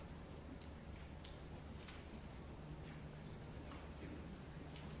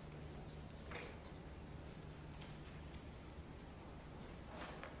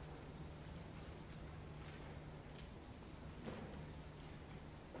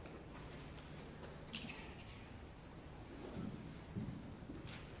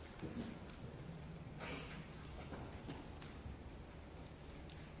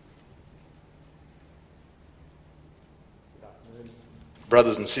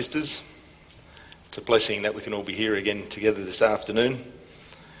Brothers and sisters, it's a blessing that we can all be here again together this afternoon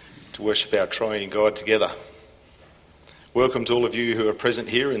to worship our triune God together. Welcome to all of you who are present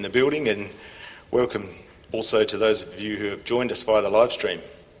here in the building, and welcome also to those of you who have joined us via the live stream.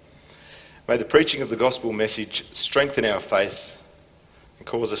 May the preaching of the gospel message strengthen our faith and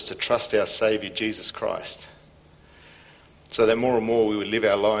cause us to trust our Saviour Jesus Christ, so that more and more we would live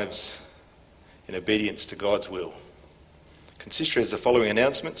our lives in obedience to God's will. Consistory has the following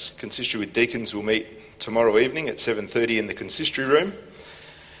announcements. Consistory with deacons will meet tomorrow evening at 7:30 in the consistory room.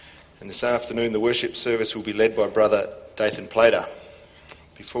 And this afternoon the worship service will be led by Brother Dathan Plater.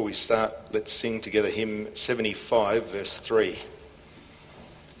 Before we start, let's sing together hymn 75, verse 3.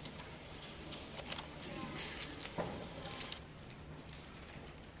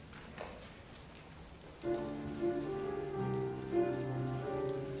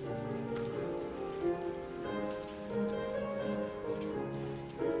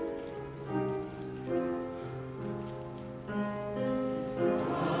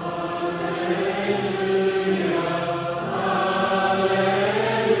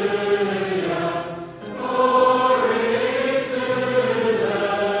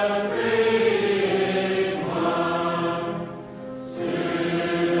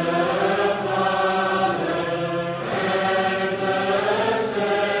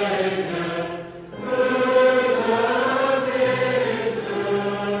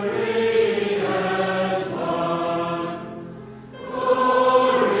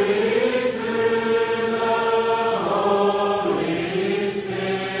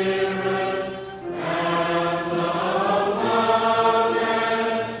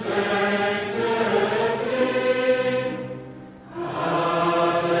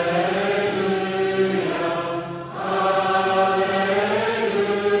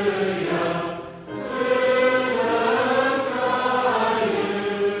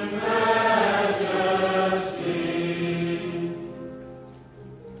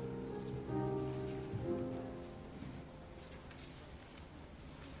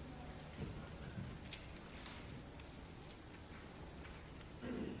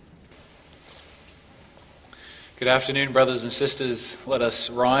 Good afternoon, brothers and sisters. Let us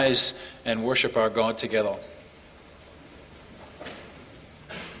rise and worship our God together.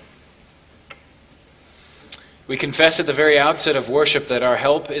 We confess at the very outset of worship that our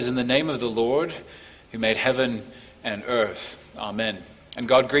help is in the name of the Lord, who made heaven and earth. Amen. And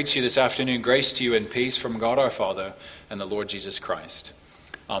God greets you this afternoon. Grace to you and peace from God our Father and the Lord Jesus Christ.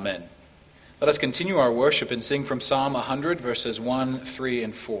 Amen. Let us continue our worship and sing from Psalm 100, verses 1, 3,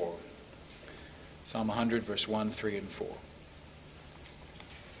 and 4. Psalm 100, verse 1, 3, and 4.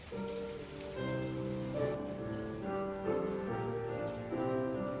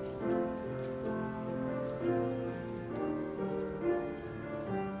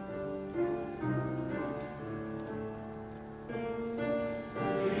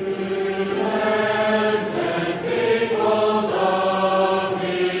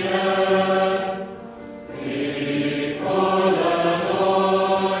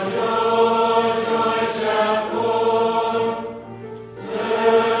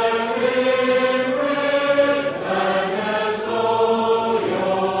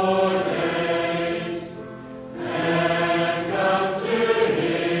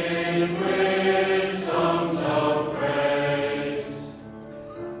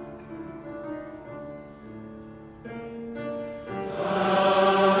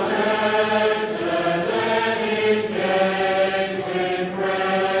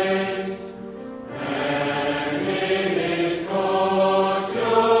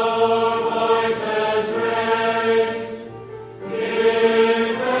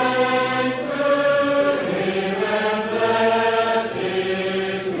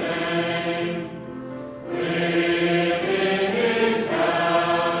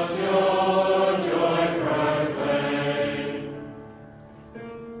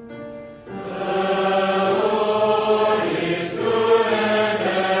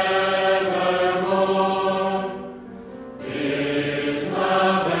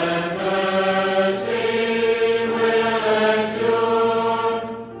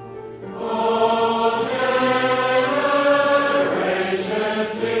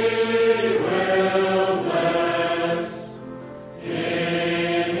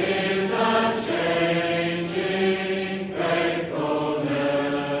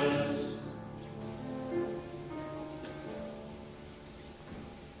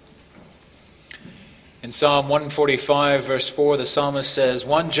 In Psalm 145, verse 4, the psalmist says,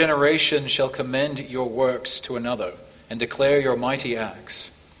 "One generation shall commend your works to another and declare your mighty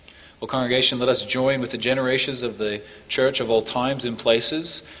acts. Well, congregation, let us join with the generations of the church of all times and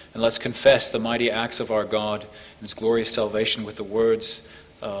places, and let's confess the mighty acts of our God and His glorious salvation with the words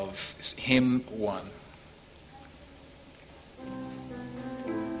of Hymn 1.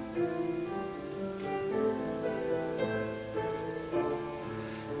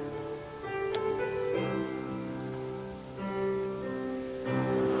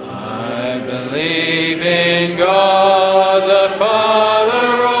 I believe in God the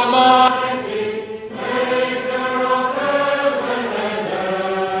Father Almighty, maker of heaven and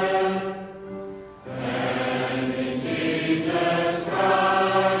earth, and in Jesus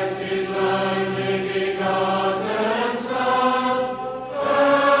Christ, His only begotten Son,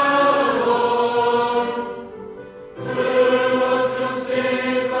 our Lord, who was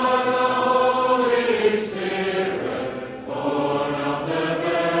conceived by the Holy Spirit, born of the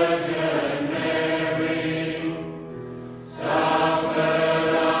Virgin Mary,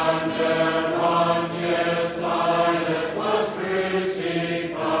 suffered under Pontius Pilate, was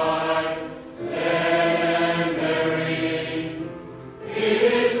crucified, dead and buried. He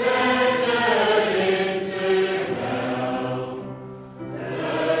descended into hell. The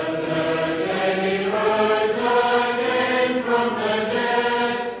third day He rose again from the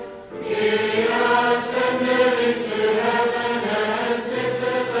dead. He ascended into heaven and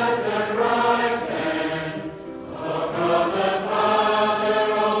sitteth at the right hand of God the Father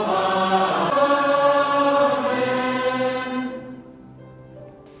Almighty. Amen.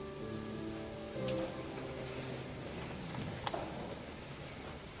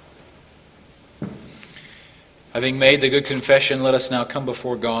 Having made the good confession, let us now come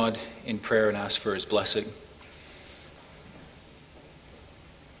before God in prayer and ask for His blessing.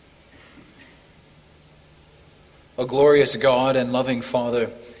 O glorious God and loving Father,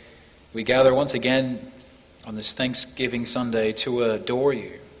 we gather once again on this Thanksgiving Sunday to adore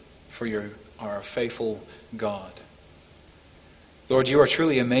You, for You are a faithful God. Lord, You are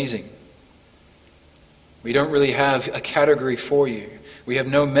truly amazing. We don't really have a category for You. We have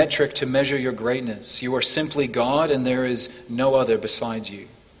no metric to measure Your greatness. You are simply God, and there is no other besides You.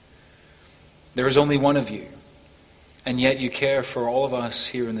 There is only one of You, and yet You care for all of us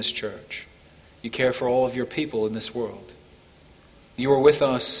here in this church. You care for all of Your people in this world. You are with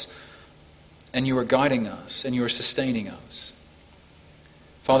us, and You are guiding us, and You are sustaining us.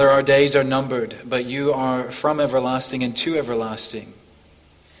 Father, our days are numbered, but You are from everlasting and to everlasting.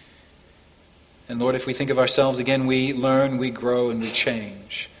 And Lord, if we think of ourselves again, we learn, we grow, and we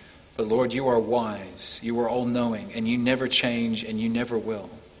change. But Lord, You are wise, You are all-knowing, and You never change, and You never will.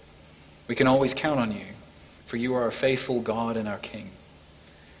 We can always count on You, for You are our faithful God and our King.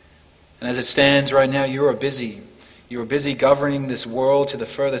 And as it stands right now, You are busy. You are busy governing this world to the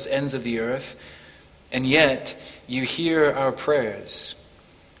furthest ends of the earth, and yet You hear our prayers.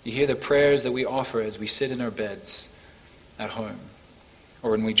 You hear the prayers that we offer as we sit in our beds at home,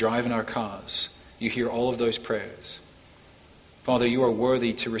 or when we drive in our cars. You hear all of those prayers. Father, You are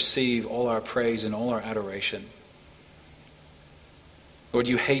worthy to receive all our praise and all our adoration. Lord,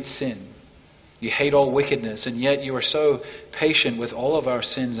 You hate sin. You hate all wickedness, and yet You are so patient with all of our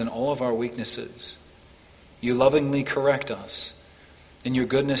sins and all of our weaknesses. You lovingly correct us. In Your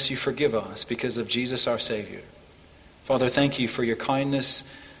goodness, You forgive us because of Jesus our Savior. Father, thank You for Your kindness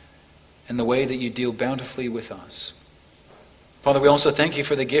and the way that You deal bountifully with us. Father, we also thank You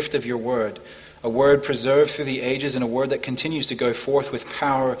for the gift of Your word, a word preserved through the ages and a word that continues to go forth with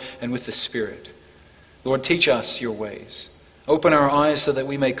power and with the Spirit. Lord, teach us Your ways. Open our eyes so that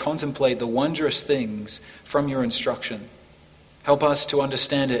we may contemplate the wondrous things from Your instruction. Help us to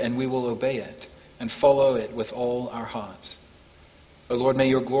understand it, and we will obey it and follow it with all our hearts. O Lord, may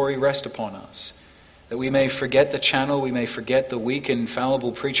Your glory rest upon us, that we may forget the channel, we may forget the weak and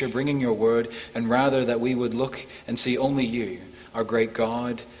fallible preacher bringing Your word, and rather that we would look and see only You, our great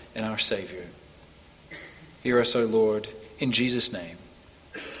God and our Savior. Hear us, O Lord, in Jesus' name.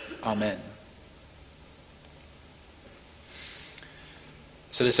 Amen.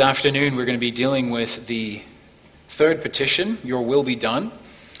 So this afternoon we're going to be dealing with the third petition, Your will be done.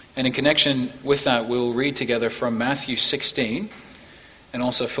 And in connection with that, we'll read together from Matthew 16 and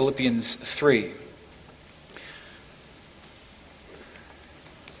also Philippians 3.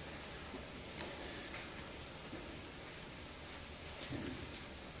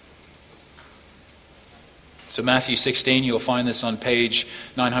 So Matthew 16, you'll find this on page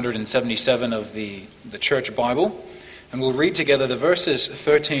 977 of the Church Bible. And we'll read together the verses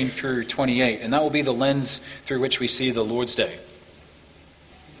 13 through 28. And that will be the lens through which we see the Lord's Day.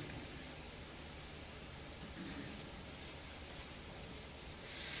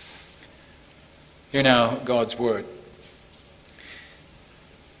 Hear now God's word.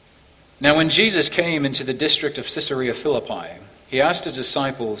 Now when Jesus came into the district of Caesarea Philippi, he asked his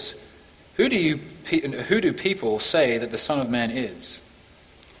disciples, Who do people say that the Son of Man is?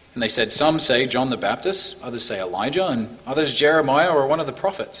 And they said, Some say John the Baptist, others say Elijah, and others Jeremiah or one of the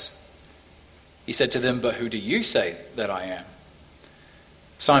prophets. He said to them, But who do you say that I am?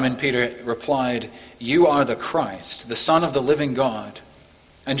 Simon Peter replied, You are the Christ, the Son of the living God.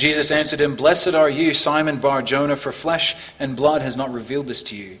 And Jesus answered him, Blessed are you, Simon Bar-Jonah, for flesh and blood has not revealed this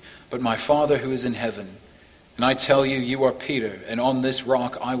to you, but my Father who is in heaven. And I tell you, you are Peter, and on this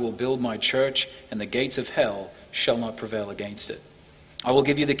rock I will build my church, and the gates of hell shall not prevail against it. I will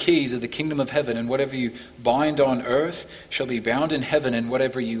give you the keys of the kingdom of heaven, and whatever you bind on earth shall be bound in heaven, and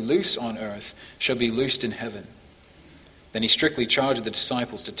whatever you loose on earth shall be loosed in heaven. Then he strictly charged the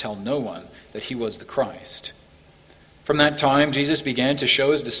disciples to tell no one that he was the Christ. From that time, Jesus began to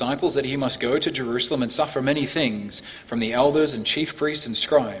show his disciples that he must go to Jerusalem and suffer many things from the elders and chief priests and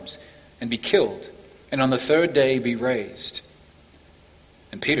scribes, and be killed, and on the third day be raised.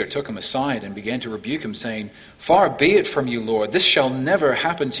 And Peter took him aside and began to rebuke him, saying, Far be it from you, Lord, this shall never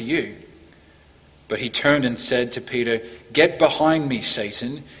happen to you. But he turned and said to Peter, Get behind me,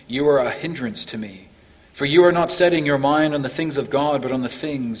 Satan, you are a hindrance to me. For you are not setting your mind on the things of God, but on the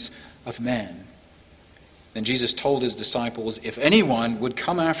things of man. Then Jesus told his disciples, If anyone would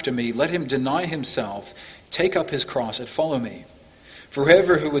come after me, let him deny himself, take up his cross, and follow me. For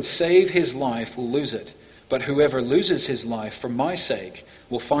whoever who would save his life will lose it, but whoever loses his life for my sake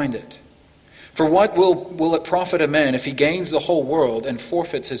will find it. For what will it profit a man if he gains the whole world and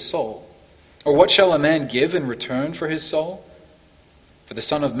forfeits his soul? Or what shall a man give in return for his soul? For the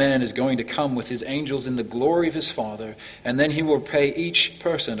Son of Man is going to come with his angels in the glory of his Father, and then he will repay each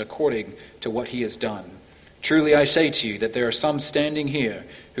person according to what he has done. Truly I say to you that there are some standing here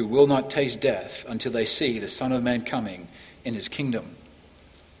who will not taste death until they see the Son of Man coming in his kingdom.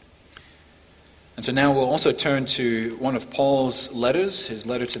 And so now we'll also turn to one of Paul's letters, his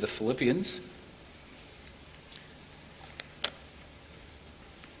letter to the Philippians.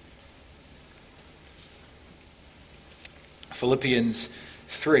 Philippians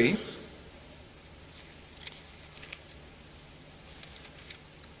 3.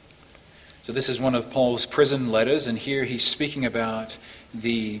 So this is one of Paul's prison letters, and here he's speaking about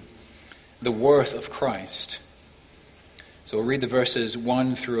the worth of Christ. So we'll read the verses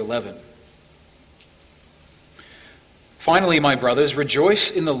 1 through 11. Finally, my brothers,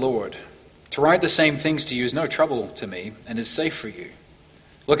 rejoice in the Lord. To write the same things to you is no trouble to me, and is safe for you.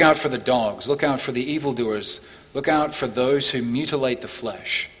 Look out for the dogs, look out for the evildoers, look out for those who mutilate the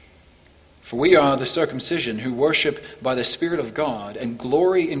flesh. For we are the circumcision who worship by the Spirit of God and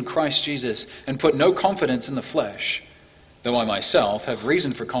glory in Christ Jesus and put no confidence in the flesh, though I myself have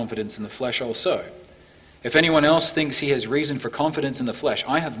reason for confidence in the flesh also. If anyone else thinks he has reason for confidence in the flesh,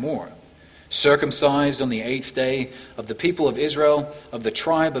 I have more. Circumcised on the 8th day, of the people of Israel, of the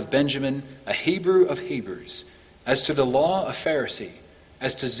tribe of Benjamin, a Hebrew of Hebrews, as to the law, a Pharisee,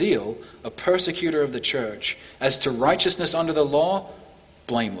 as to zeal, a persecutor of the church, as to righteousness under the law,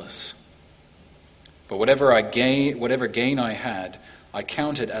 blameless. But whatever gain I had, I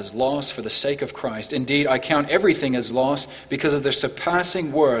counted as loss for the sake of Christ. Indeed, I count everything as loss because of the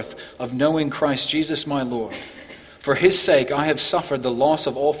surpassing worth of knowing Christ Jesus my Lord. For his sake I have suffered the loss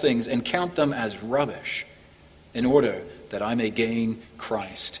of all things and count them as rubbish, in order that I may gain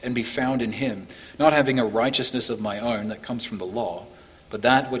Christ and be found in him, not having a righteousness of my own that comes from the law, but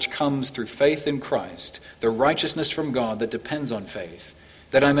that which comes through faith in Christ, the righteousness from God that depends on faith,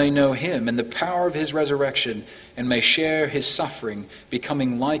 that I may know him and the power of his resurrection, and may share his suffering,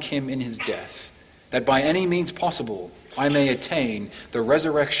 becoming like him in his death, that by any means possible I may attain the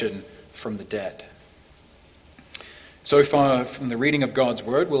resurrection from the dead. So far from the reading of God's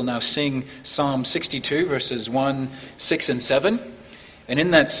word, we'll now sing Psalm 62, verses 1, 6, and 7. And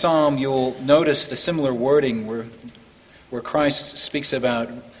in that psalm, you'll notice the similar wording where Christ speaks about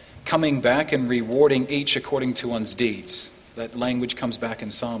coming back and rewarding each according to one's deeds. That language comes back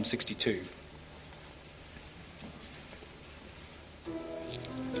in Psalm 62.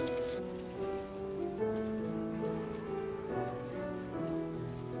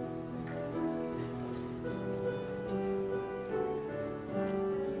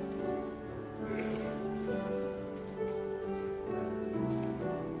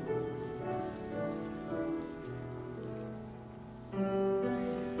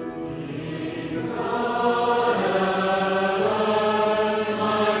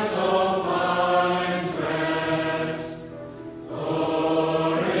 My soul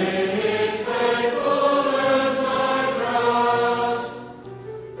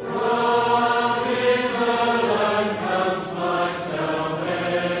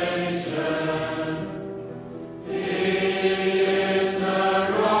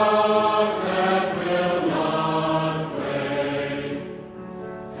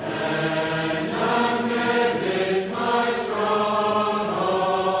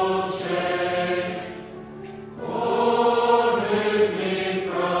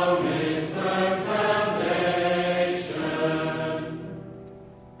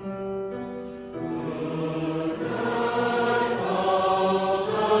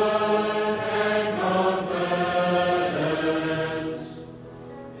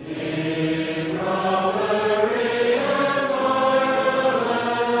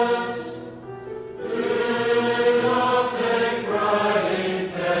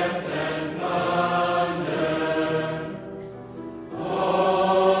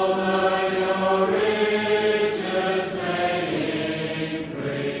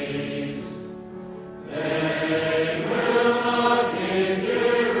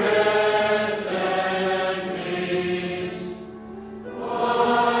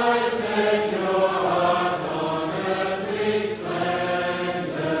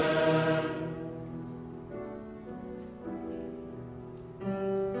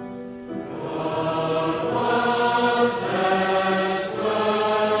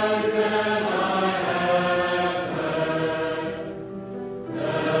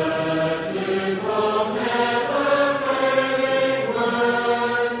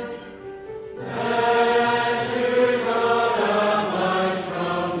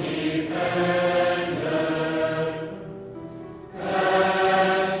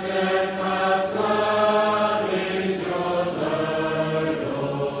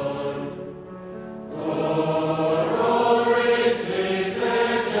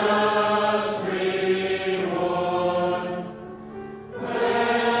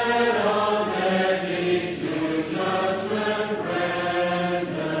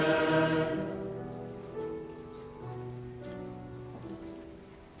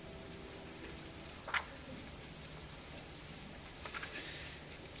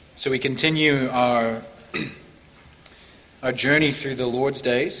So we continue our journey through the Lord's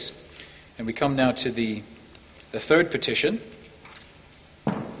days, and we come now to the third petition.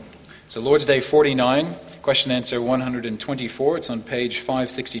 So Lord's Day 49, question answer 124. It's on page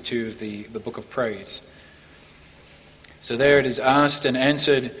 562 of the Book of Praise. So there it is asked and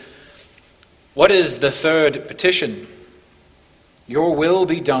answered, what is the third petition? Your will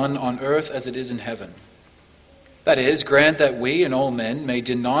be done on earth as it is in heaven. That is, grant that we and all men may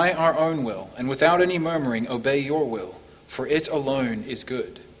deny our own will, and without any murmuring obey your will, for it alone is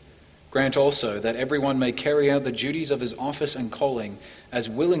good. Grant also that everyone may carry out the duties of his office and calling as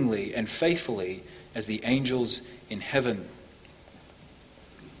willingly and faithfully as the angels in heaven.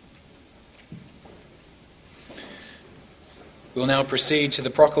 We'll now proceed to the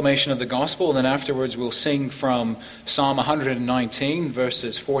proclamation of the gospel, and then afterwards we'll sing from Psalm 119,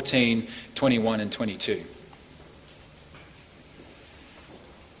 verses 14, 21, and 22.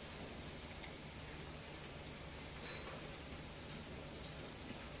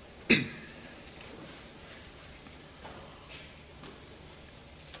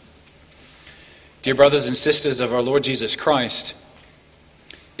 Dear brothers and sisters of our Lord Jesus Christ,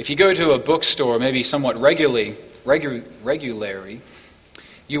 if you go to a bookstore, maybe somewhat regularly,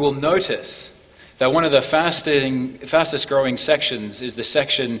 you will notice that one of the fastest growing sections is the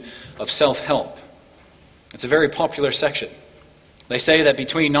section of self-help. It's a very popular section. They say that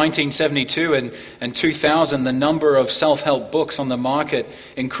between 1972 and 2000, the number of self-help books on the market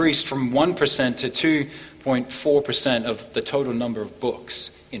increased from 1% to 2.4% of the total number of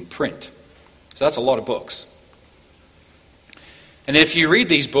books in print. So that's a lot of books. And if you read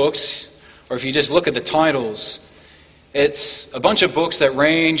these books, or if you just look at the titles, it's a bunch of books that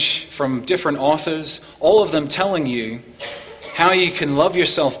range from different authors, all of them telling you how you can love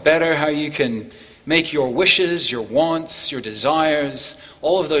yourself better, how you can make your wishes, your wants, your desires,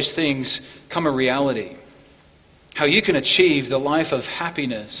 all of those things come a reality. How you can achieve the life of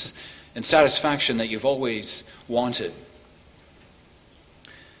happiness and satisfaction that you've always wanted.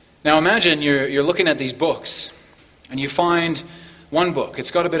 Now imagine you're looking at these books and you find one book. It's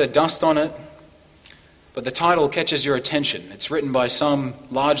got a bit of dust on it, but the title catches your attention. It's written by some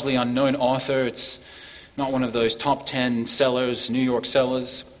largely unknown author. It's not one of those top 10 sellers, New York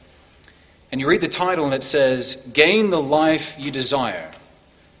sellers. And you read the title and it says, Gain the Life You Desire,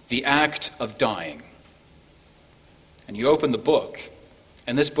 The Act of Dying. And you open the book,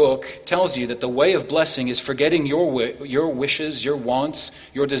 and this book tells you that the way of blessing is forgetting your wishes, your wants,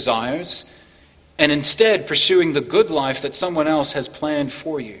 your desires, and instead pursuing the good life that someone else has planned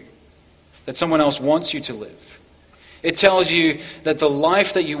for you, that someone else wants you to live. It tells you that the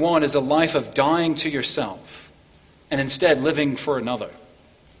life that you want is a life of dying to yourself and instead living for another.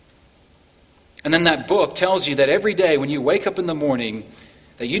 And then that book tells you that every day when you wake up in the morning,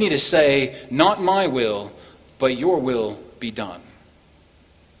 that you need to say, not my will, but your will be done.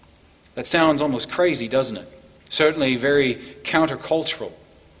 That sounds almost crazy, doesn't it? Certainly very countercultural.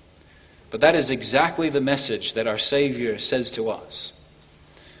 But that is exactly the message that our Savior says to us.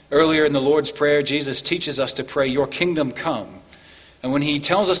 Earlier in the Lord's Prayer, Jesus teaches us to pray, your kingdom come. And when he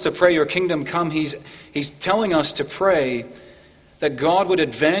tells us to pray, your kingdom come, he's telling us to pray that God would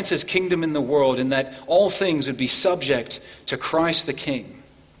advance his kingdom in the world and that all things would be subject to Christ the King.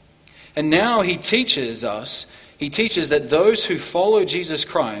 And now he teaches that those who follow Jesus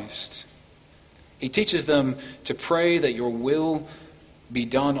Christ, he teaches them to pray that your will be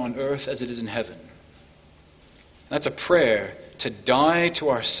done on earth as it is in heaven. That's a prayer to die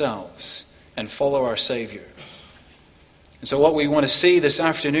to ourselves and follow our Savior. And so what we want to see this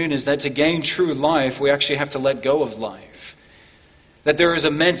afternoon is that to gain true life, we actually have to let go of life. That there is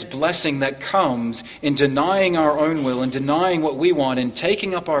immense blessing that comes in denying our own will and denying what we want and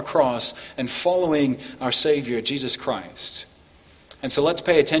taking up our cross and following our Savior, Jesus Christ. And so let's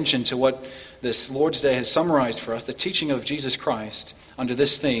pay attention to what this Lord's Day has summarized for us, the teaching of Jesus Christ under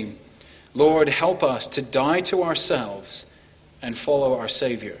this theme. Lord, help us to die to ourselves and follow our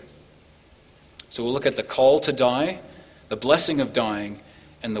Savior. So we'll look at the call to die, the blessing of dying,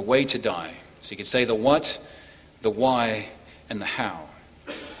 and the way to die. So you could say the what, the why, and the how.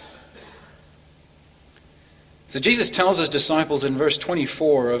 So Jesus tells his disciples in verse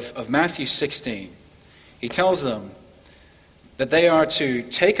 24 of Matthew 16, he tells them that they are to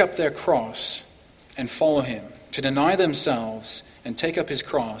take up their cross and follow him, to deny themselves and take up his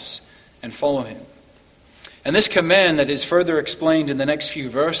cross and follow him. And this command that is further explained in the next few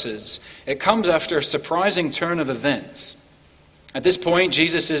verses, it comes after a surprising turn of events. At this point,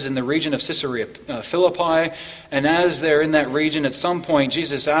 Jesus is in the region of Caesarea Philippi, and as they're in that region, at some point,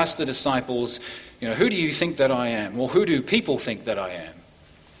 Jesus asked the disciples, who do you think that I am? Well, who do people think that I am?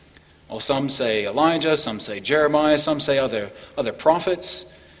 Well, some say Elijah, some say Jeremiah, some say other prophets.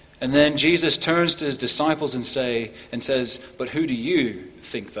 And then Jesus turns to his disciples and says, "But who do you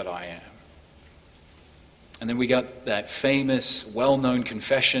think that I am?" And then we got that famous, well-known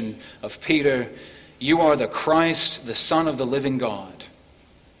confession of Peter, "You are the Christ, the Son of the living God.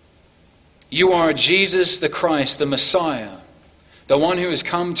 You are Jesus the Christ, the Messiah, the one who has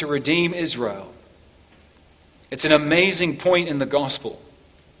come to redeem Israel." It's an amazing point in the gospel.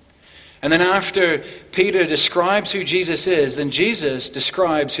 And then after Peter describes who Jesus is, then Jesus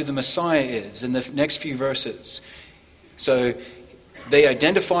describes who the Messiah is in the next few verses. So they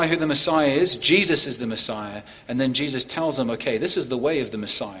identify who the Messiah is. Jesus is the Messiah. And then Jesus tells them, okay, this is the way of the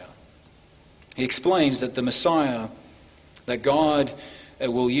Messiah. He explains that the Messiah that God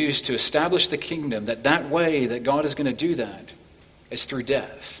will use to establish the kingdom, that way that God is going to do that is through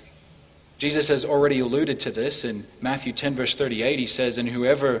death. Jesus has already alluded to this in Matthew 10 verse 38. He says, "And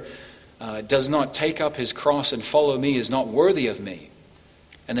whoever does not take up his cross and follow me is not worthy of me."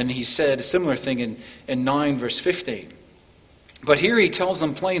 And then he said a similar thing in 9 verse 15. But here he tells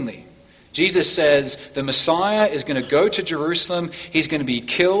them plainly. Jesus says the Messiah is going to go to Jerusalem, he's going to be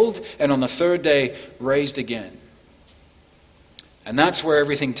killed, and on the third day raised again. And that's where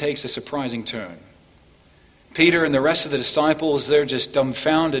everything takes a surprising turn. Peter and the rest of the disciples, they're just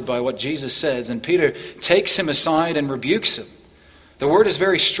dumbfounded by what Jesus says, and Peter takes him aside and rebukes him. The word is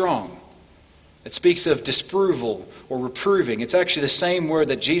very strong. It speaks of disapproval or reproving. It's actually the same word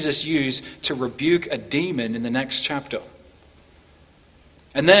that Jesus used to rebuke a demon in the next chapter.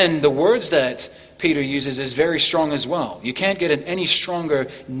 And then the words that Peter uses is very strong as well. You can't get an any stronger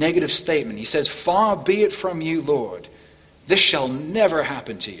negative statement. He says, "Far be it from you, Lord. This shall never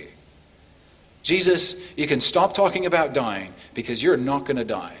happen to you." Jesus, you can stop talking about dying because you're not going to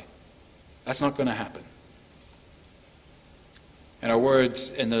die. That's not going to happen. And our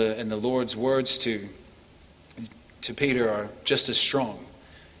words and the Lord's words to Peter are just as strong.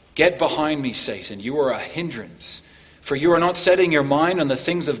 "Get behind me, Satan. You are a hindrance. For you are not setting your mind on the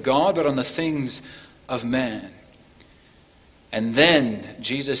things of God, but on the things of man." And then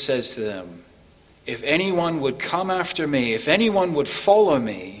Jesus says to them, "If anyone would come after me, if anyone would follow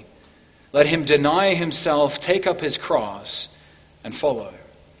me, let him deny himself, take up his cross, and follow."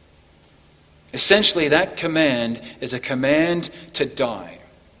 Essentially, that command is a command to die.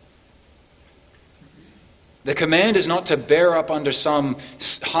 The command is not to bear up under some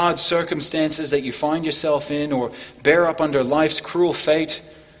hard circumstances that you find yourself in, or bear up under life's cruel fate.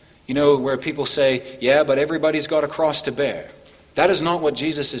 You know, where people say, "Yeah, but everybody's got a cross to bear." That is not what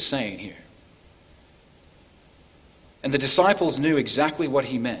Jesus is saying here. And the disciples knew exactly what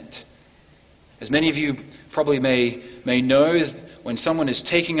he meant. As many of you probably may know, when someone is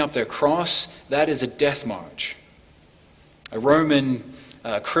taking up their cross, that is a death march. A Roman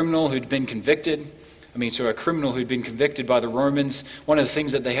criminal who'd been convicted, a criminal who'd been convicted by the Romans, one of the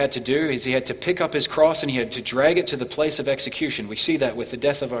things that they had to do is he had to pick up his cross and he had to drag it to the place of execution. We see that with the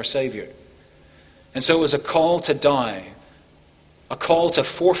death of our Savior. And so it was a call to die, a call to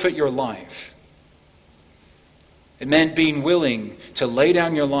forfeit your life. It meant being willing to lay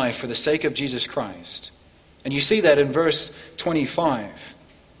down your life for the sake of Jesus Christ. And you see that in verse 26.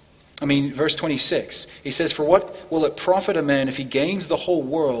 He says, "For what will it profit a man if he gains the whole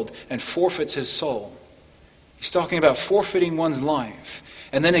world and forfeits his soul?" He's talking about forfeiting one's life.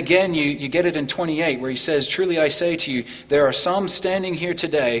 And then again, you get it in 28, where he says, "Truly I say to you, there are some standing here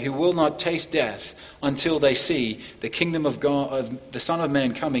today who will not taste death until they see the kingdom of God, of the Son of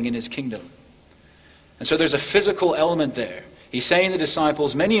Man coming in his kingdom." And so there's a physical element there. He's saying to the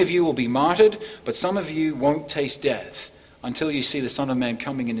disciples, many of you will be martyred, but some of you won't taste death until you see the Son of Man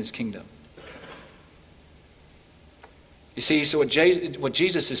coming in his kingdom. You see, so what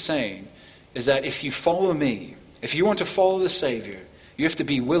Jesus is saying is that if you follow me, if you want to follow the Savior, you have to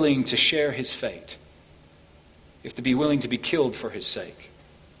be willing to share his fate. You have to be willing to be killed for his sake.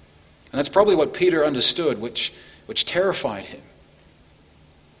 And that's probably what Peter understood, which terrified him.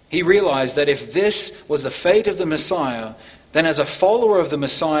 He realized that if this was the fate of the Messiah, then as a follower of the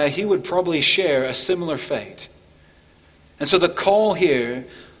Messiah, he would probably share a similar fate. And so the call here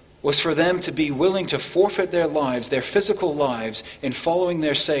was for them to be willing to forfeit their lives, their physical lives, in following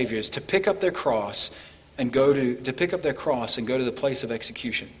their Saviors, to pick up their cross and go to the place of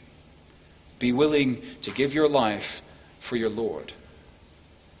execution. Be willing to give your life for your Lord.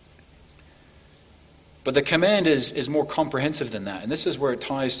 But the command is more comprehensive than that, and this is where it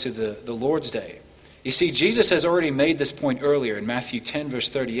ties to the Lord's Day. You see, Jesus has already made this point earlier in Matthew 10, verse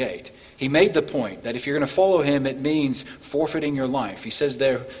 38. He made the point that if you're going to follow him, it means forfeiting your life. He says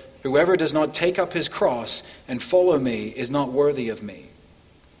there, "Whoever does not take up his cross and follow me is not worthy of me."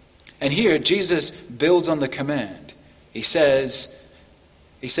 And here, Jesus builds on the command. He says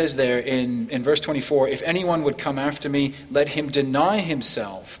there in verse 24, if anyone would come after me, let him deny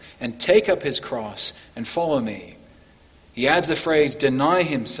himself and take up his cross and follow me. He adds the phrase, deny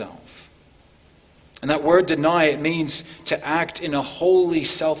himself. And that word deny, it means to act in a wholly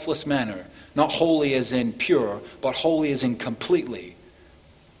selfless manner. Not holy as in pure, but holy as in completely.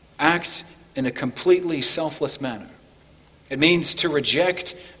 Act in a completely selfless manner. It means to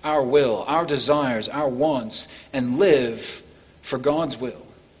reject our will, our desires, our wants, and live for God's will.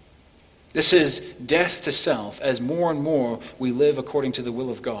 This is death to self as more and more we live according to the will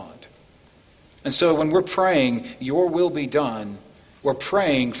of God. And so when we're praying, your will be done, we're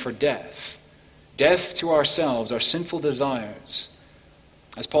praying for death. Death to ourselves, our sinful desires.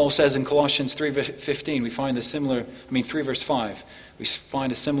 As Paul says in Colossians 3:15, we find the similar, 3 verse 5, we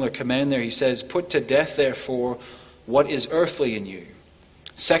find a similar command there. He says, put to death, therefore, what is earthly in you.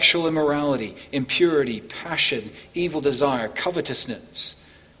 Sexual immorality, impurity, passion, evil desire, covetousness,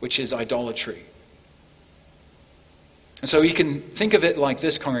 which is idolatry. And so you can think of it like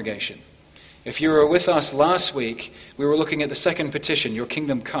this, congregation. If you were with us last week, we were looking at the second petition, your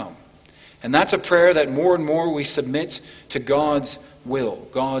kingdom come. And that's a prayer that more and more we submit to God's will,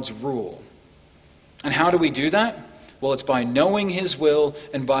 God's rule. And how do we do that? Well, it's by knowing His will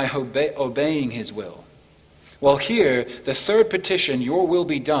and by obeying His will. Well, here, the third petition, your will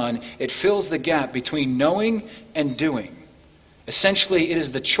be done, it fills the gap between knowing and doing. Essentially, it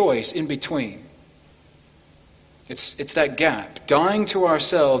is the choice in between. It's that gap. Dying to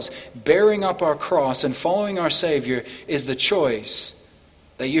ourselves, bearing up our cross, and following our Savior is the choice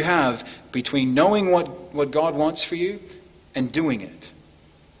that you have between knowing what God wants for you and doing it.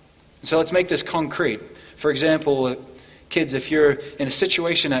 So let's make this concrete. For example, kids, if you're in a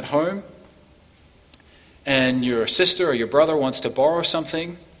situation at home and your sister or your brother wants to borrow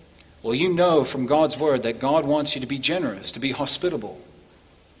something, well, you know from God's word that God wants you to be generous, to be hospitable.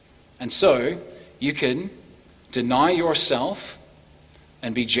 And so you can deny yourself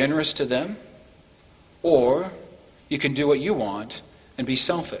and be generous to them, or you can do what you want and be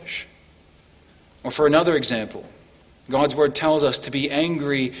selfish. Or for another example, God's word tells us to be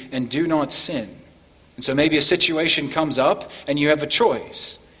angry and do not sin. And so maybe a situation comes up and you have a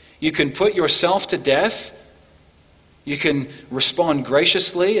choice. You can put yourself to death. You can respond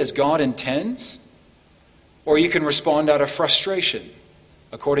graciously as God intends. Or you can respond out of frustration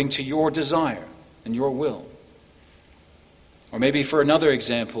according to your desire and your will. Or maybe for another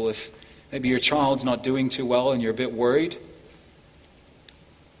example, if maybe your child's not doing too well and you're a bit worried,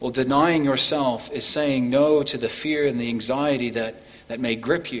 well, denying yourself is saying no to the fear and the anxiety that may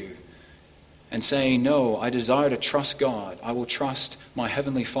grip you, and saying, no, I desire to trust God. I will trust my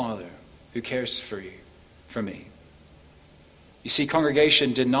Heavenly Father who cares for me. You see,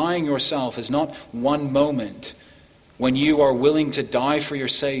 congregation, denying yourself is not one moment when you are willing to die for your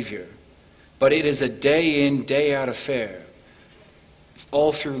Savior, but it is a day in, day out affair,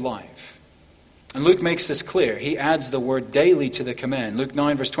 all through life. And Luke makes this clear. He adds the word daily to the command. Luke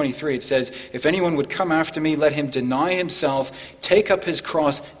 9 verse 23, it says, if anyone would come after me, let him deny himself, take up his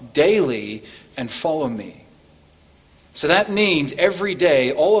cross daily, and follow me. So that means every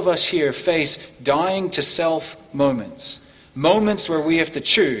day, all of us here face dying to self moments. Moments where we have to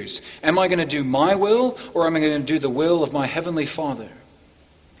choose. Am I going to do my will, or am I going to do the will of my Heavenly Father?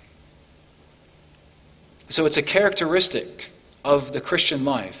 So it's a characteristic of the Christian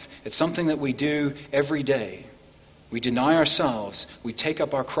life. It's something that we do every day. We deny ourselves. We take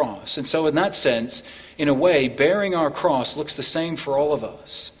up our cross. And so in that sense, in a way, bearing our cross looks the same for all of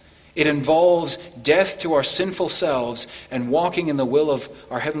us. It involves death to our sinful selves and walking in the will of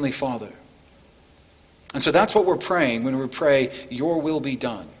our Heavenly Father. And so that's what we're praying when we pray, your will be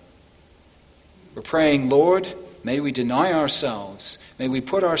done. We're praying, Lord, may we deny ourselves. May we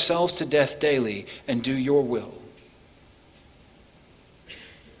put ourselves to death daily and do your will.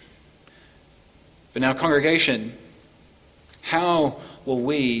 But now, congregation, how will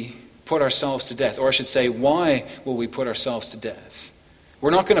we put ourselves to death? Or I should say, why will we put ourselves to death?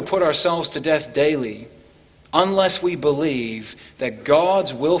 We're not going to put ourselves to death daily unless we believe that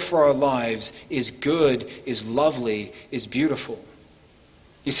God's will for our lives is good, is lovely, is beautiful.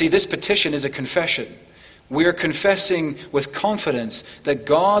 You see, this petition is a confession. We are confessing with confidence that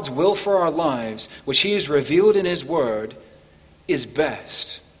God's will for our lives, which He has revealed in His Word, is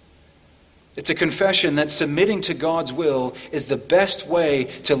best. It's a confession that submitting to God's will is the best way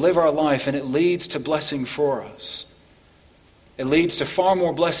to live our life, and it leads to blessing for us. It leads to far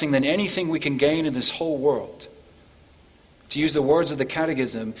more blessing than anything we can gain in this whole world. To use the words of the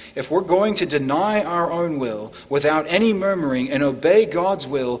Catechism, if we're going to deny our own will without any murmuring and obey God's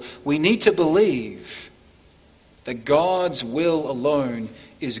will, we need to believe that God's will alone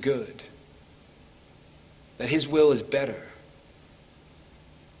is good, that His will is better.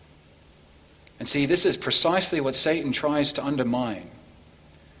 And see, this is precisely what Satan tries to undermine.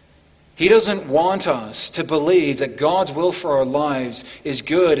 He doesn't want us to believe that God's will for our lives is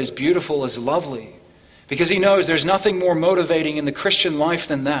good, is beautiful, is lovely, because he knows there's nothing more motivating in the Christian life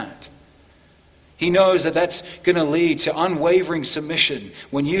than that. He knows that that's going to lead to unwavering submission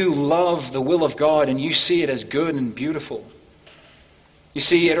when you love the will of God and you see it as good and beautiful. You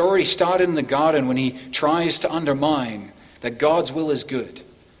see, it already started in the garden when he tries to undermine that God's will is good.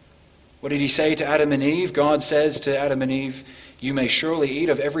 What did he say to Adam and Eve? God says to Adam and Eve, "You may surely eat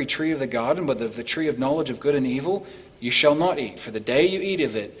of every tree of the garden, but of the tree of knowledge of good and evil you shall not eat. For the day you eat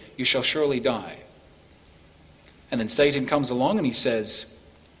of it, you shall surely die." And then Satan comes along and he says,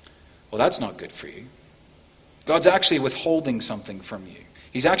 "Well, that's not good for you. God's actually withholding something from you.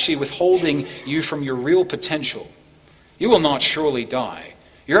 He's actually withholding you from your real potential. You will not surely die.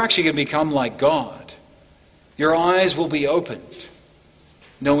 You're actually going to become like God. Your eyes will be opened,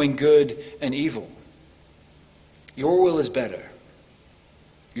 knowing good and evil. Your will is better.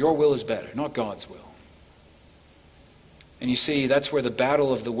 Your will is better, not God's will." And you see, that's where the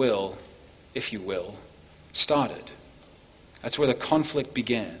battle of the will, if you will, started. That's where the conflict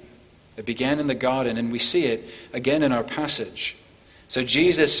began. It began in the garden, and we see it again in our passage. So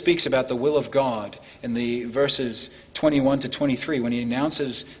Jesus speaks about the will of God in the verses 21 to 23 when he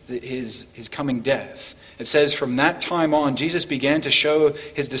announces his coming death. It says, "From that time on, Jesus began to show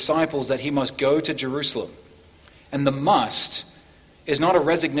his disciples that he must go to Jerusalem." And the must is not a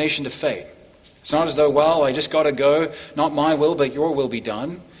resignation to fate. It's not as though, well, I just got to go, not my will, but your will be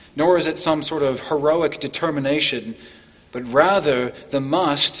done. Nor is it some sort of heroic determination, but rather the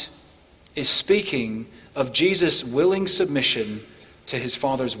must is speaking of Jesus' willing submission to his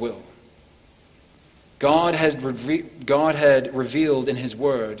Father's will. God had revealed in his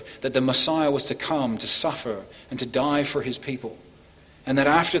word that the Messiah was to come to suffer and to die for his people, and that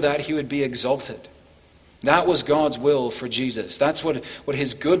after that he would be exalted. That was God's will for Jesus. That's what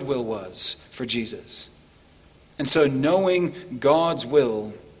his good will was for Jesus. And so, knowing God's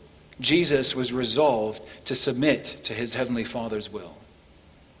will, Jesus was resolved to submit to his heavenly Father's will.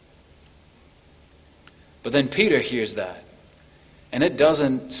 But then Peter hears that, and it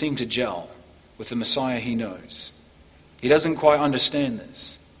doesn't seem to gel with the Messiah he knows. He doesn't quite understand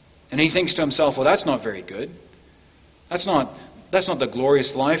this. And he thinks to himself, well, that's not very good. That's not the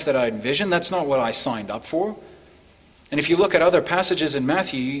glorious life that I envisioned. That's not what I signed up for. And if you look at other passages in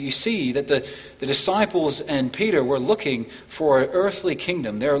Matthew, you see that the disciples and Peter were looking for an earthly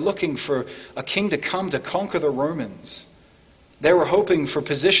kingdom. They were looking for a king to come to conquer the Romans. They were hoping for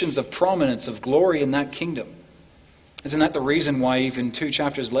positions of prominence, of glory in that kingdom. Isn't that the reason why even 2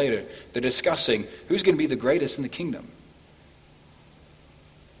 chapters later they're discussing who's going to be the greatest in the kingdom?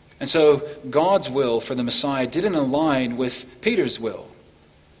 And so God's will for the Messiah didn't align with Peter's will.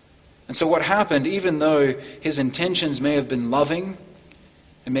 And so what happened, even though his intentions may have been loving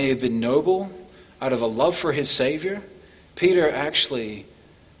and may have been noble, out of a love for his Savior, Peter actually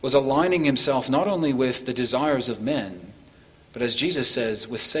was aligning himself not only with the desires of men, but as Jesus says,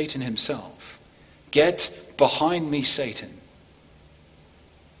 with Satan himself. "Get behind me, Satan."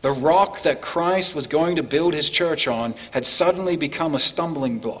 The rock that Christ was going to build his church on had suddenly become a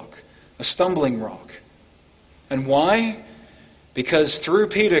stumbling block, a stumbling rock. And why? Because through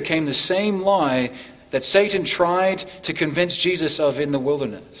Peter came the same lie that Satan tried to convince Jesus of in the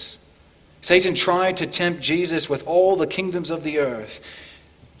wilderness. Satan tried to tempt Jesus with all the kingdoms of the earth.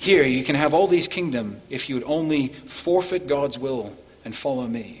 Here, you can have all these kingdoms if you would only forfeit God's will and follow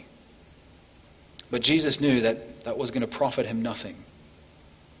me. But Jesus knew that that was going to profit him nothing.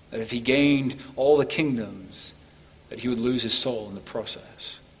 That if he gained all the kingdoms, that he would lose his soul in the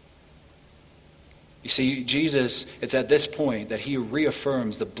process. You see, Jesus, it's at this point that he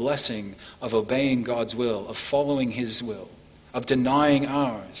reaffirms the blessing of obeying God's will, of following his will, of denying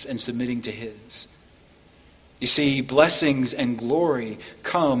ours and submitting to his. You see, blessings and glory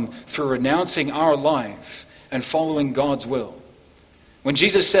come through renouncing our life and following God's will. When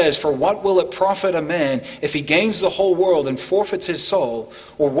Jesus says, "For what will it profit a man if he gains the whole world and forfeits his soul?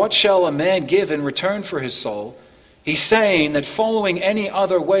 Or what shall a man give in return for his soul?" He's saying that following any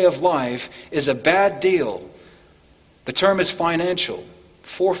other way of life is a bad deal. The term is financial,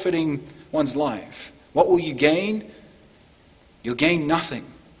 forfeiting one's life. What will you gain? You'll gain nothing.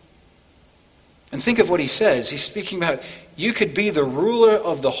 And think of what he says. He's speaking about you could be the ruler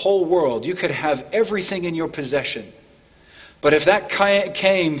of the whole world. You could have everything in your possession. But if that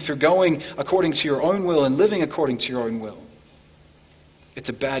came through going according to your own will and living according to your own will, it's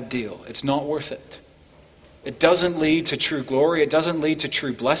a bad deal. It's not worth it. It doesn't lead to true glory. It doesn't lead to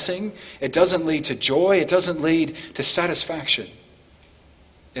true blessing. It doesn't lead to joy. It doesn't lead to satisfaction.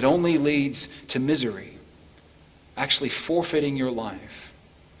 It only leads to misery, actually forfeiting your life.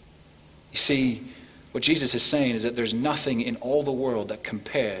 You see, what Jesus is saying is that there's nothing in all the world that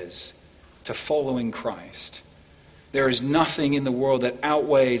compares to following Christ. There is nothing in the world that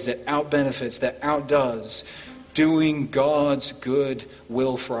outweighs, that outbenefits, that outdoes doing God's good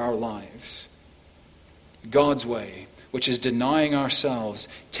will for our lives. God's way, which is denying ourselves,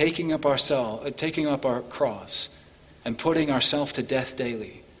 taking up our cross, and putting ourselves to death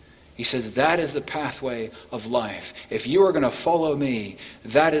daily. He says that is the pathway of life. If you are going to follow me,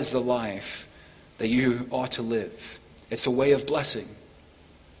 that is the life that you ought to live. It's a way of blessing.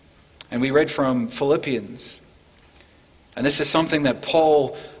 And we read from Philippians, and this is something that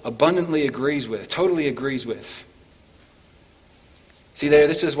Paul abundantly agrees with, totally agrees with. See there,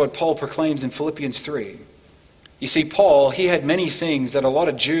 this is what Paul proclaims in Philippians 3. You see, Paul, he had many things that a lot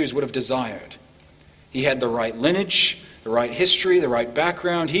of Jews would have desired. He had the right lineage, the right history, the right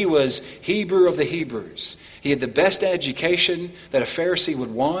background. He was Hebrew of the Hebrews. He had the best education that a Pharisee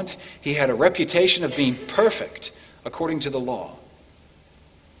would want. He had a reputation of being perfect according to the law.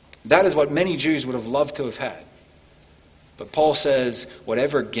 That is what many Jews would have loved to have had. But Paul says,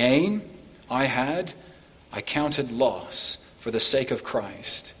 whatever gain I had, I counted loss for the sake of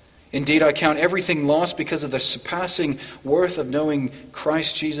Christ. Indeed, I count everything lost because of the surpassing worth of knowing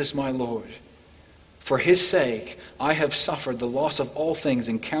Christ Jesus my Lord. For his sake, I have suffered the loss of all things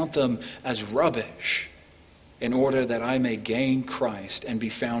and count them as rubbish, in order that I may gain Christ and be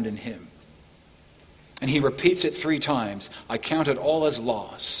found in him. And he repeats it 3 times. I count it all as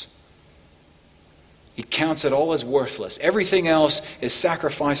loss. He counts it all as worthless. Everything else is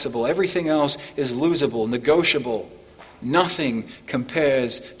sacrificable. Everything else is losable, negotiable. Nothing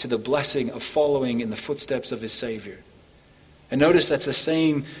compares to the blessing of following in the footsteps of his Savior. And notice that's the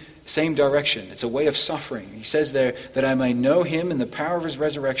same direction. It's a way of suffering. He says there that I may know him in the power of his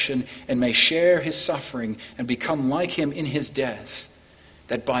resurrection and may share his suffering and become like him in his death,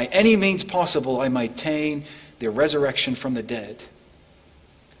 that by any means possible I might attain the resurrection from the dead.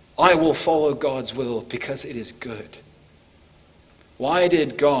 I will follow God's will because it is good. Why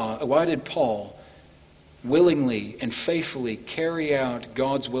did Paul willingly and faithfully carry out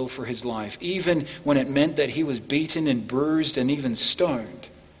God's will for his life, even when it meant that he was beaten and bruised and even stoned?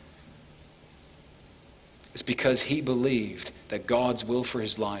 It's because he believed that God's will for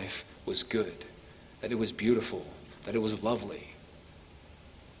his life was good, that it was beautiful, that it was lovely.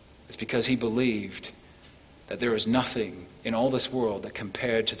 It's because he believed that there is nothing in all this world that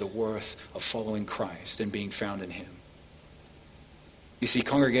compared to the worth of following Christ and being found in him. You see,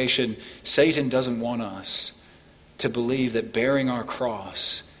 congregation, Satan doesn't want us to believe that bearing our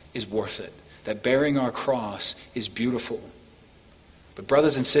cross is worth it, that bearing our cross is beautiful. But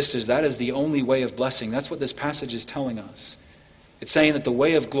brothers and sisters, that is the only way of blessing. That's what this passage is telling us. It's saying that the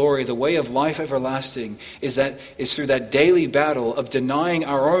way of glory, the way of life everlasting, is through that daily battle of denying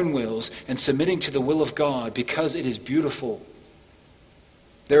our own wills and submitting to the will of God because it is beautiful.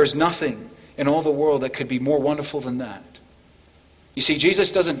 There is nothing in all the world that could be more wonderful than that. You see,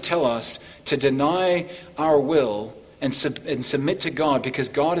 Jesus doesn't tell us to deny our will and submit to God because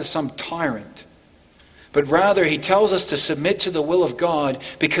God is some tyrant. But rather, he tells us to submit to the will of God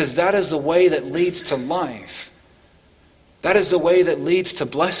because that is the way that leads to life. That is the way that leads to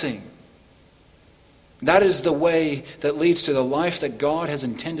blessing. That is the way that leads to the life that God has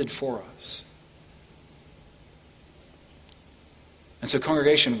intended for us. And so,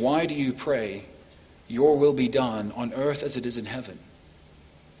 congregation, why do you pray, your will be done on earth as it is in heaven?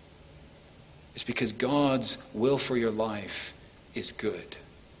 It's because God's will for your life is good.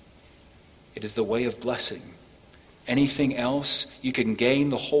 It is the way of blessing. Anything else, you can gain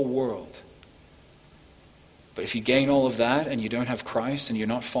the whole world. But if you gain all of that and you don't have Christ and you're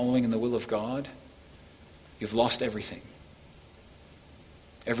not following in the will of God, you've lost everything.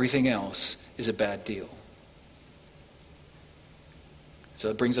 Everything else is a bad deal. So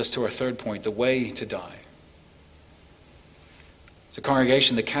that brings us to our third point, the way to die. So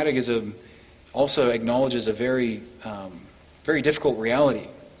congregation, the Catechism also acknowledges a very difficult reality.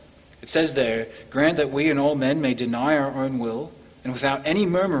 It says there, grant that we and all men may deny our own will and without any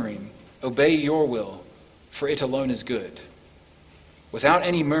murmuring obey your will, for it alone is good. Without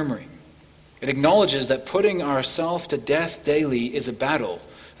any murmuring. It acknowledges that putting ourselves to death daily is a battle.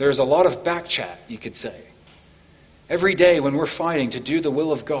 There is a lot of backchat, you could say. Every day when we're fighting to do the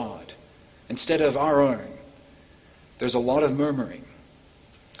will of God instead of our own, there's a lot of murmuring.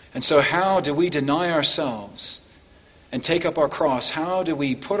 And so how do we deny ourselves and take up our cross? How do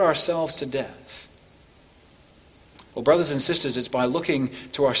we put ourselves to death? Well, brothers and sisters, it's by looking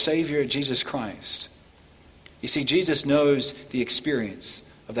to our Savior, Jesus Christ. You see, Jesus knows the experience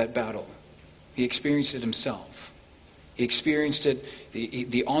of that battle. He experienced it himself. He experienced it,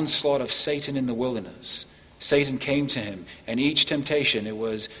 the onslaught of Satan in the wilderness. Satan came to him, and each temptation, it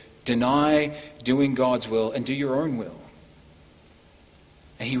was deny doing God's will and do your own will.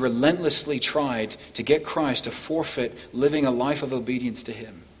 And he relentlessly tried to get Christ to forfeit living a life of obedience to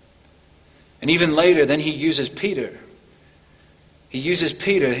him. And even later, then he uses Peter. He uses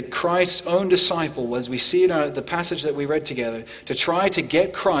Peter, Christ's own disciple, as we see in the passage that we read together, to try to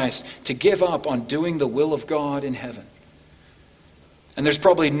get Christ to give up on doing the will of God in heaven. And there's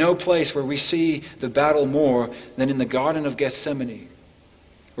probably no place where we see the battle more than in the Garden of Gethsemane,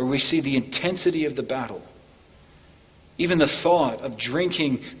 where we see the intensity of the battle. Even the thought of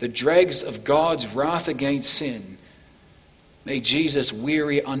drinking the dregs of God's wrath against sin made Jesus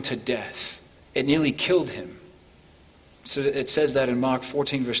weary unto death. It nearly killed him. So it says that in Mark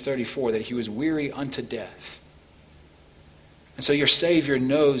 14, verse 34, that he was weary unto death. And so your Savior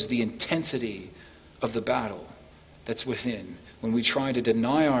knows the intensity of the battle that's within when we try to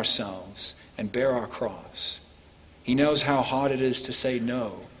deny ourselves and bear our cross. He knows how hard it is to say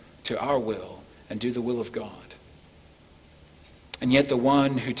no to our will and do the will of God. And yet the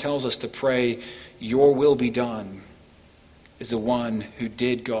one who tells us to pray, your will be done, is the one who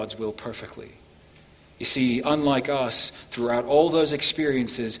did God's will perfectly. You see, unlike us, throughout all those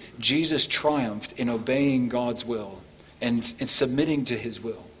experiences, Jesus triumphed in obeying God's will and in submitting to his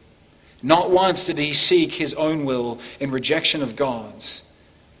will. Not once did he seek his own will in rejection of God's.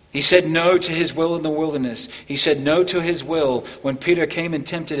 He said no to his will in the wilderness. He said no to his will when Peter came and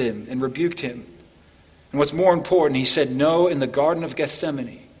tempted him and rebuked him. And what's more important, he said no in the Garden of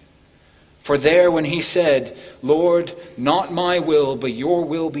Gethsemane. For there when he said, Lord, not my will, but your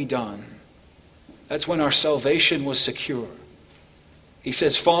will be done, that's when our salvation was secure. He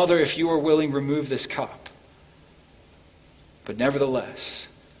says, Father, if you are willing, remove this cup. But nevertheless,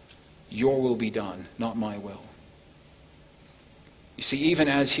 your will be done, not my will. You see, even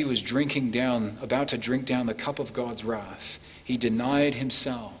as he was about to drink down the cup of God's wrath, he denied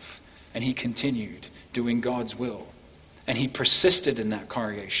himself and he continued doing God's will. And he persisted in that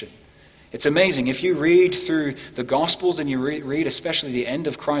congregation. It's amazing. If you read through the Gospels and you read especially the end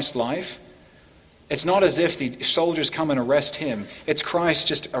of Christ's life, it's not as if the soldiers come and arrest him. It's Christ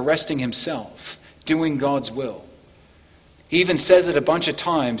just arresting himself, doing God's will. He even says it a bunch of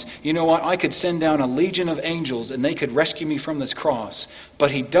times, you know what, I could send down a legion of angels and they could rescue me from this cross.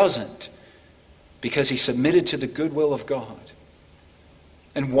 But he doesn't, because he submitted to the good will of God.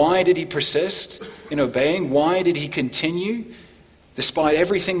 And why did he persist in obeying? Why did he continue, despite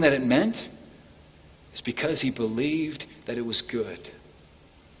everything that it meant? It's because he believed that it was good.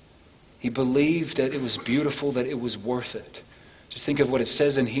 He believed that it was beautiful, that it was worth it. Just think of what it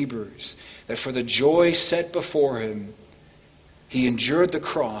says in Hebrews, that for the joy set before him, he endured the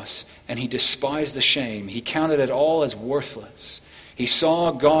cross and he despised the shame. He counted it all as worthless. He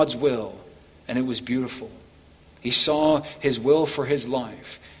saw God's will and it was beautiful. He saw his will for his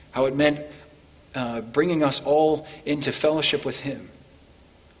life, how it meant bringing us all into fellowship with him.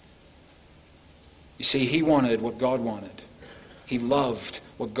 You see, he wanted what God wanted. He loved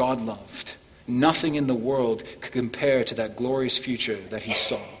what God loved. Nothing in the world could compare to that glorious future that he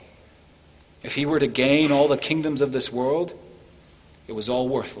saw. If he were to gain all the kingdoms of this world, it was all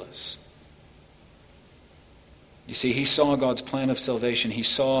worthless. You see, he saw God's plan of salvation. He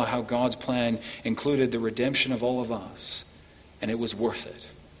saw how God's plan included the redemption of all of us. And it was worth it.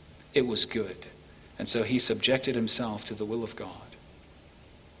 It was good. And so he subjected himself to the will of God.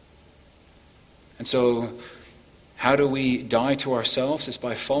 And so, how do we die to ourselves? It's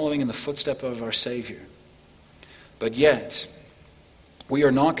by following in the footsteps of our Savior. But yet, we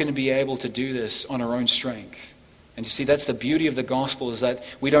are not going to be able to do this on our own strength. And you see, that's the beauty of the gospel, is that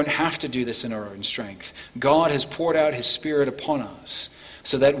we don't have to do this in our own strength. God has poured out his Spirit upon us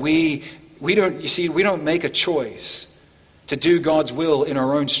so that we don't make a choice to do God's will in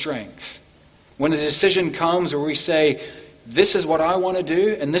our own strength. When the decision comes where we say, this is what I want to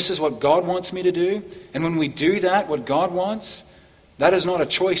do, and this is what God wants me to do, and when we do that, what God wants, that is not a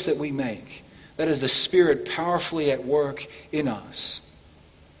choice that we make. That is the Spirit powerfully at work in us.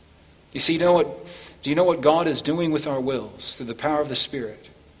 You see, do you know what God is doing with our wills through the power of the Spirit?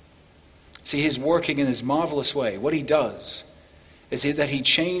 See, he's working in this marvelous way. What he does is that he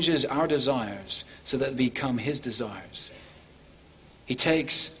changes our desires so that they become his desires. He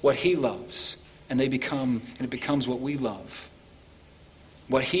takes what he loves and it becomes what we love.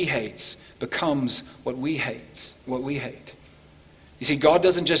 What he hates becomes what we hate. You see, God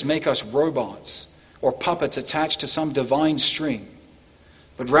doesn't just make us robots or puppets attached to some divine string,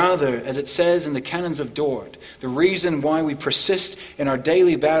 but rather, as it says in the Canons of Dort, the reason why we persist in our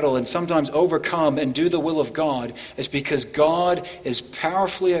daily battle and sometimes overcome and do the will of God is because God is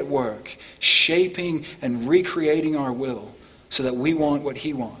powerfully at work, shaping and recreating our will so that we want what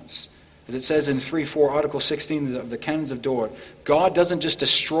he wants. As it says in 3:4, Article 16 of the Canons of Dort, God doesn't just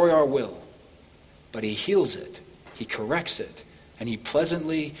destroy our will, but he heals it, he corrects it, and he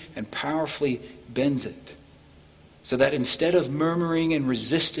pleasantly and powerfully bends it. So that instead of murmuring and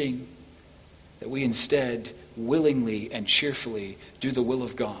resisting, that we instead willingly and cheerfully do the will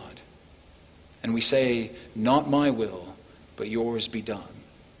of God. And we say, not my will, but yours be done.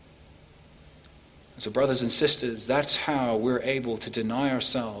 So brothers and sisters, that's how we're able to deny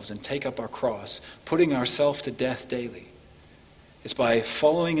ourselves and take up our cross, putting ourselves to death daily. It's by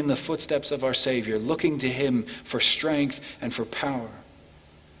following in the footsteps of our Savior, looking to him for strength and for power.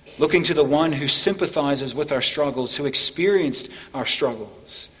 Looking to the one who sympathizes with our struggles, who experienced our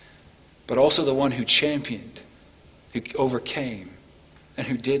struggles, but also the one who championed, who overcame, and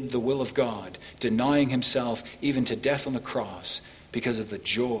who did the will of God, denying himself even to death on the cross because of the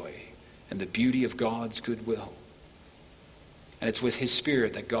joy and the beauty of God's goodwill. And it's with his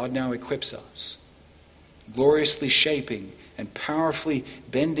Spirit that God now equips us, gloriously shaping and powerfully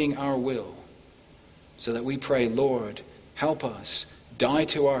bending our will, so that we pray, Lord, help us die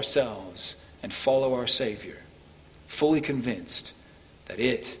to ourselves and follow our Savior, fully convinced that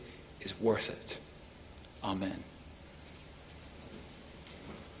it is worth it. Amen.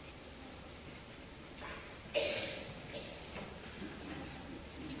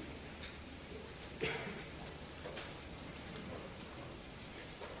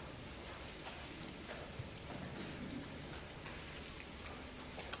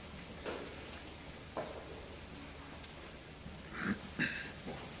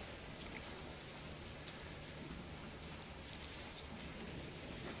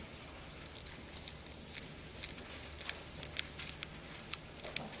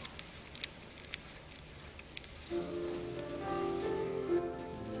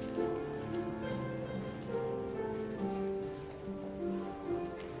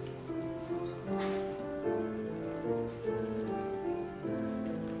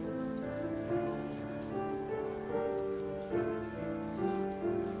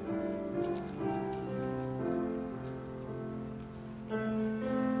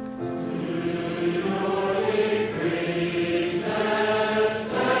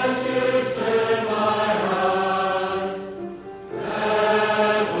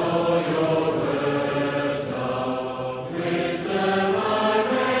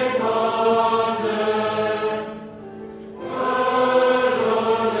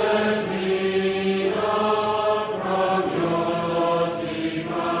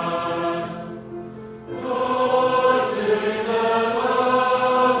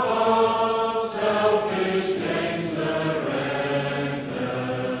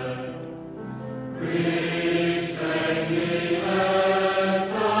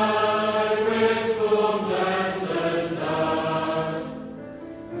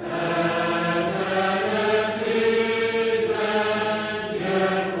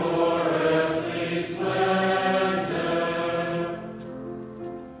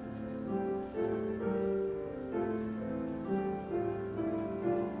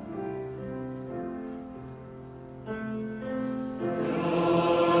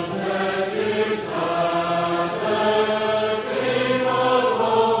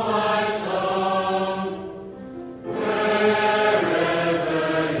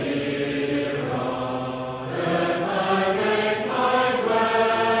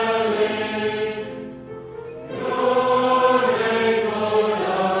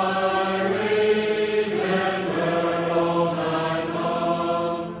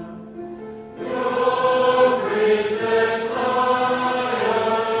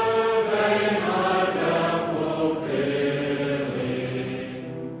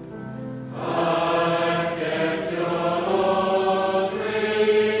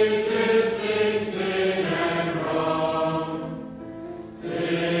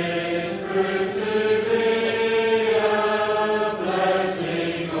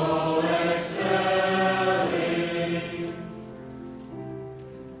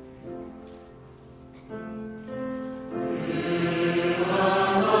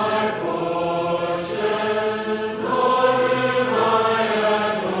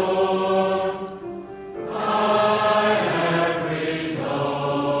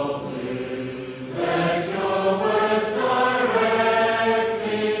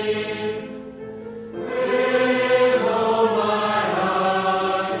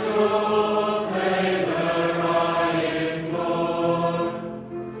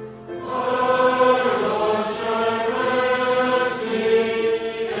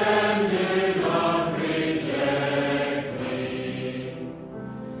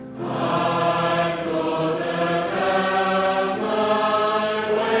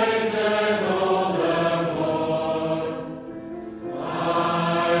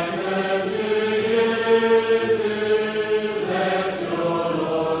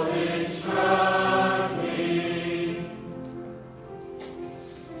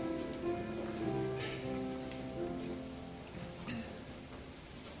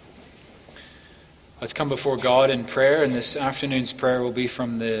 Let's come before God in prayer, and this afternoon's prayer will be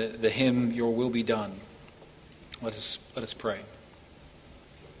from the hymn, Your Will Be Done. Let us pray.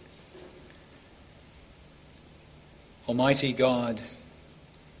 Almighty God,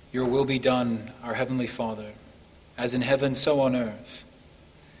 your will be done, our Heavenly Father, as in heaven, so on earth.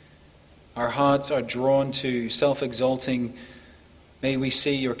 Our hearts are drawn to self-exalting. May we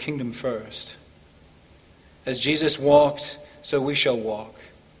see your kingdom first. As Jesus walked, so we shall walk,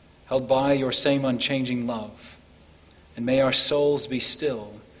 held by your same unchanging love. And may our souls be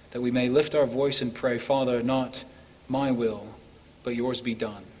still, that we may lift our voice and pray, Father, not my will, but yours be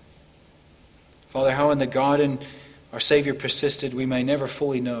done. Father, how in the garden our Savior persisted, we may never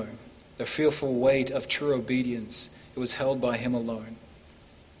fully know. The fearful weight of true obedience, it was held by him alone.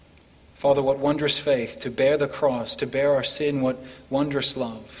 Father, what wondrous faith to bear the cross, to bear our sin, what wondrous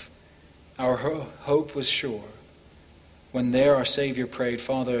love. Our hope was sure. When there our Savior prayed,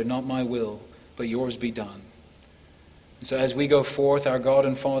 Father, not my will, but yours be done. And so as we go forth, our God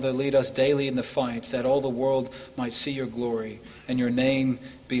and Father, lead us daily in the fight, that all the world might see your glory and your name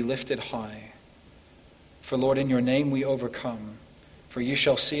be lifted high. For Lord, in your name we overcome, for you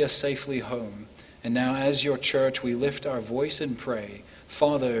shall see us safely home. And now as your church we lift our voice and pray,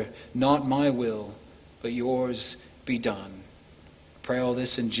 Father, not my will, but yours be done. Pray all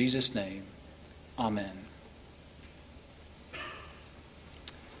this in Jesus' name. Amen.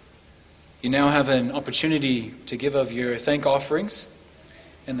 You now have an opportunity to give of your thank offerings.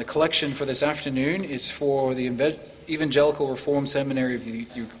 And the collection for this afternoon is for the Evangelical Reformed Seminary of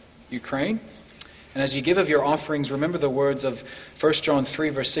Ukraine. And as you give of your offerings, remember the words of 1 John 3,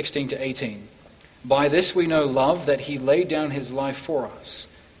 verse 16 to 18. By this we know love, that he laid down his life for us.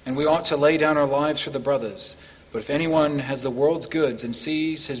 And we ought to lay down our lives for the brothers. But if anyone has the world's goods and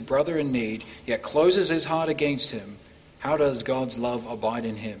sees his brother in need, yet closes his heart against him, how does God's love abide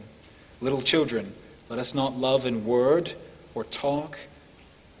in him? Little children, let us not love in word or talk,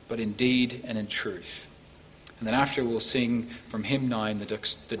 but in deed and in truth. And then after we'll sing from hymn 9,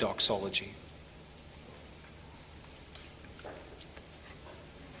 the doxology.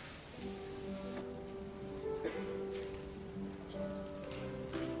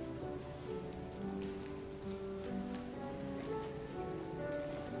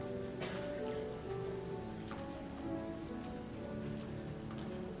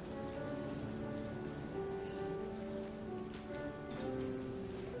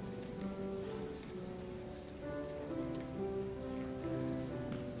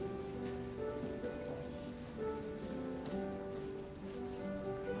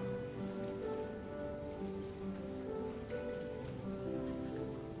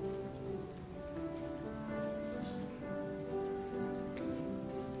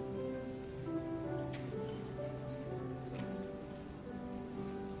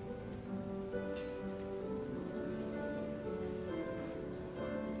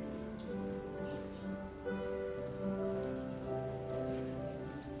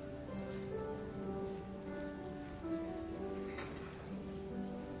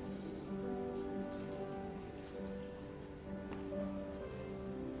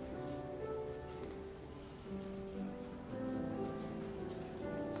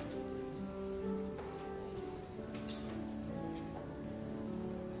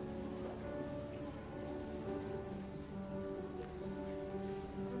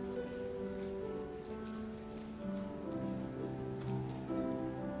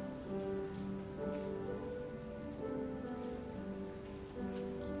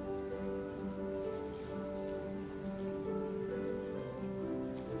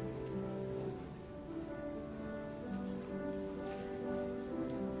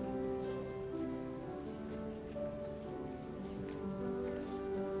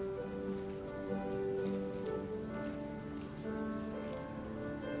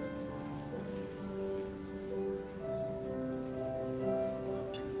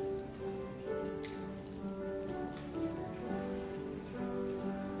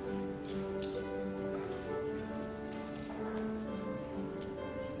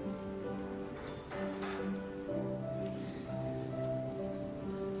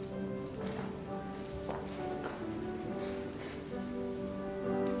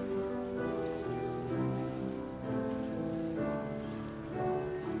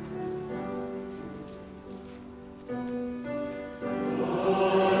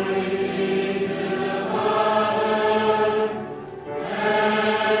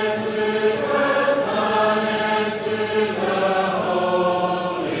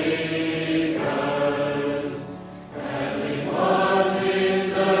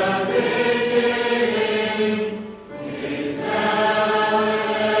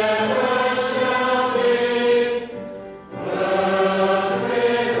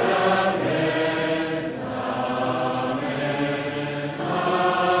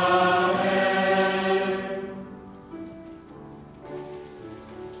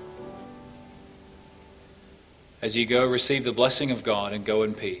 As you go, receive the blessing of God and go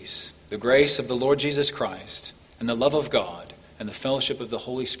in peace. The grace of the Lord Jesus Christ and the love of God and the fellowship of the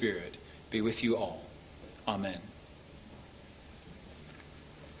Holy Spirit be with you all. Amen.